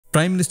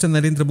Prime Minister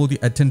Narendra Modi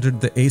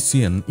attended the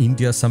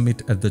ASEAN-India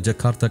Summit at the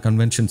Jakarta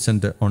Convention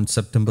Centre on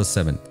September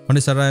 7. On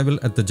his arrival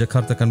at the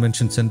Jakarta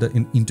Convention Centre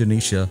in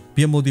Indonesia,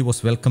 PM Modi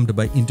was welcomed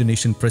by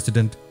Indonesian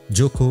President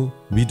Joko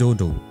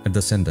Widodo at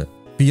the centre.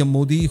 PM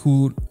Modi,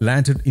 who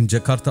landed in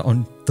Jakarta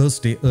on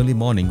Thursday early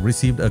morning,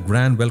 received a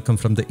grand welcome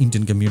from the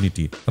Indian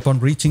community. Upon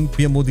reaching,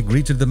 PM Modi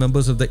greeted the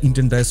members of the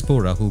Indian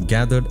diaspora who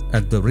gathered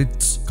at the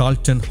Ritz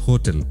Carlton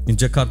Hotel in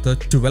Jakarta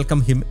to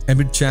welcome him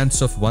amid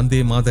chants of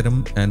Vande,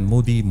 Mataram and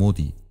Modi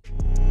Modi.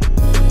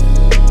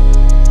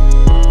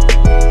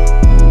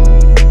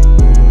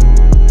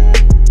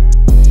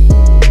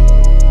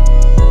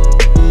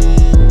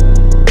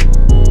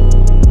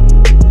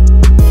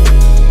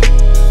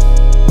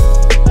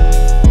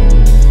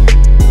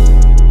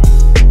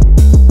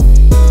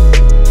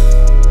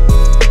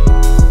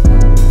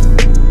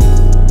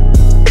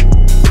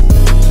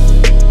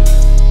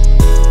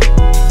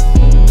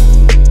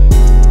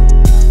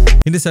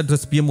 In his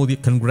address, PM Modi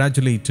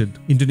congratulated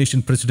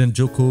Indonesian President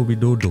Joko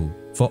Widodo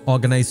for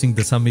organizing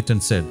the summit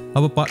and said,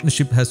 "Our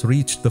partnership has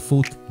reached the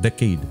 4th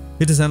decade.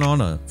 It is an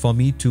honor for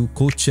me to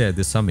co-chair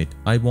this summit.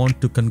 I want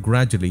to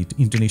congratulate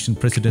Indonesian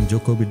President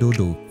Joko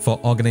Widodo for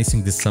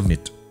organizing this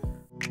summit."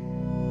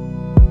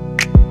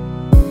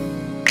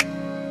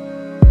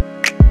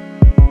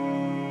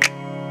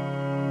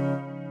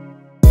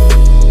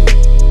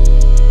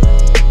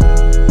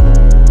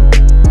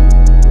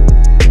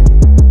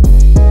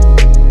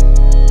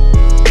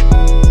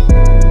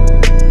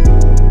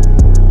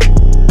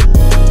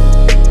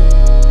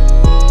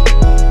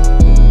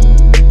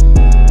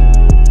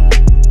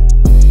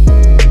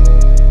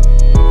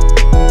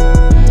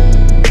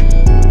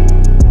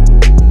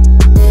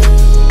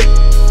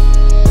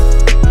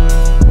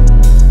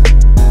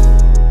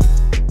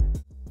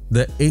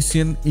 The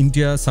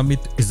ASEAN-India Summit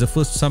is the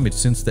first summit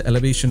since the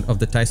elevation of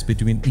the ties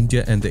between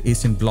India and the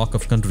ASEAN bloc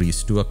of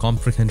countries to a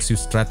comprehensive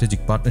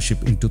strategic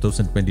partnership in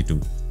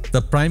 2022.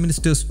 The Prime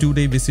Minister's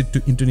two-day visit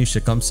to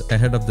Indonesia comes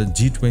ahead of the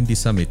G20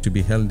 summit to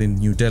be held in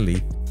New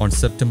Delhi on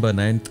September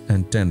 9th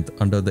and 10th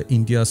under the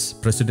India's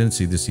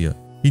presidency this year.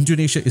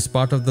 Indonesia is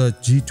part of the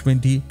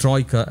G20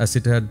 Troika as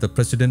it had the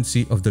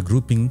presidency of the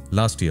grouping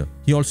last year.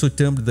 He also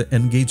termed the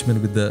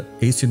engagement with the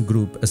ASEAN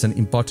group as an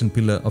important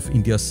pillar of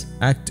India's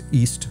Act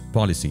East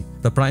policy.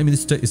 The Prime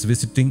Minister is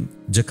visiting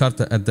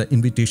Jakarta at the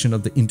invitation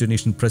of the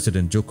Indonesian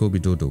President Joko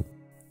Widodo.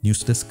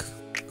 News Desk,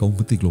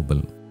 Kaumuti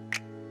Global.